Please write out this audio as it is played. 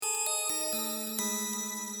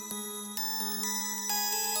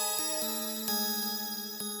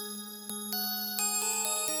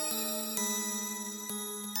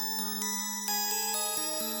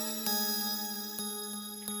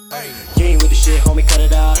shit, homie, cut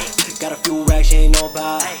it out. Got a few racks, you ain't know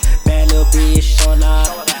about. Bad little bitch, on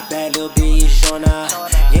out. Bad little bitch, on out.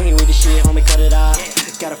 You ain't with the shit, homie, cut it out.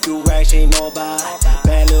 Got a few racks, you ain't know about.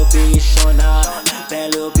 Bad little bitch, on out.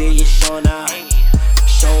 Bad little bitch, on out.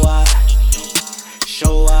 Show up,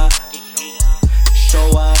 show up,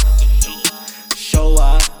 show up, show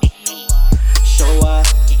up, show up,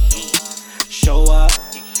 show up,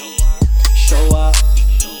 show up,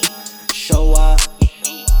 show up.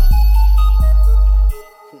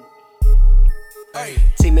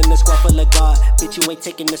 Team in the squad full of God. Bitch, you ain't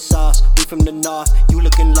taking the sauce. We from the north, you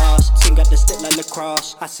looking lost. Team got the stick like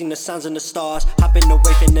lacrosse. I seen the signs and the stars. Hop in the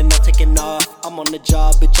Wraith and then I'm taking off. I'm on the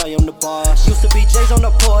job, bitch, I am the boss. Used to be J's on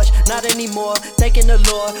the porch, not anymore. Thanking the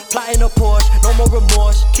Lord, plotting a Porsche. No more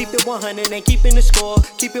remorse. Keep it 100, ain't keeping the score.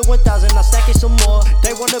 Keep it 1,000, I stack it some more.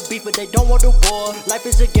 They want the beef, but they don't want the war. Life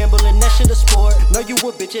is a gamble and that shit a sport. Know you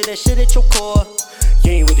a bitch, yeah, that shit at your core.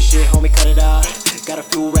 You ain't with the shit, homie, cut it out. Got a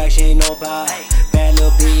few racks, you ain't know about. Bad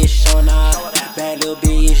little bitch, on out. Bad little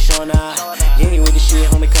bitch, on out. You ain't with the shit,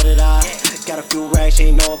 homie, cut it out. Got a few racks, you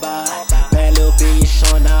ain't know about. Bad little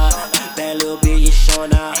bitch, on out. Bad little bitch,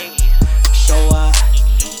 on out. Show up,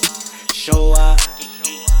 show up,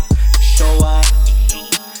 show up,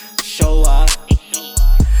 show up,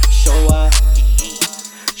 show up,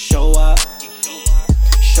 show up,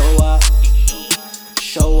 show up,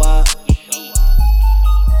 show up.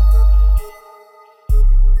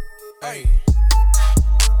 Hey.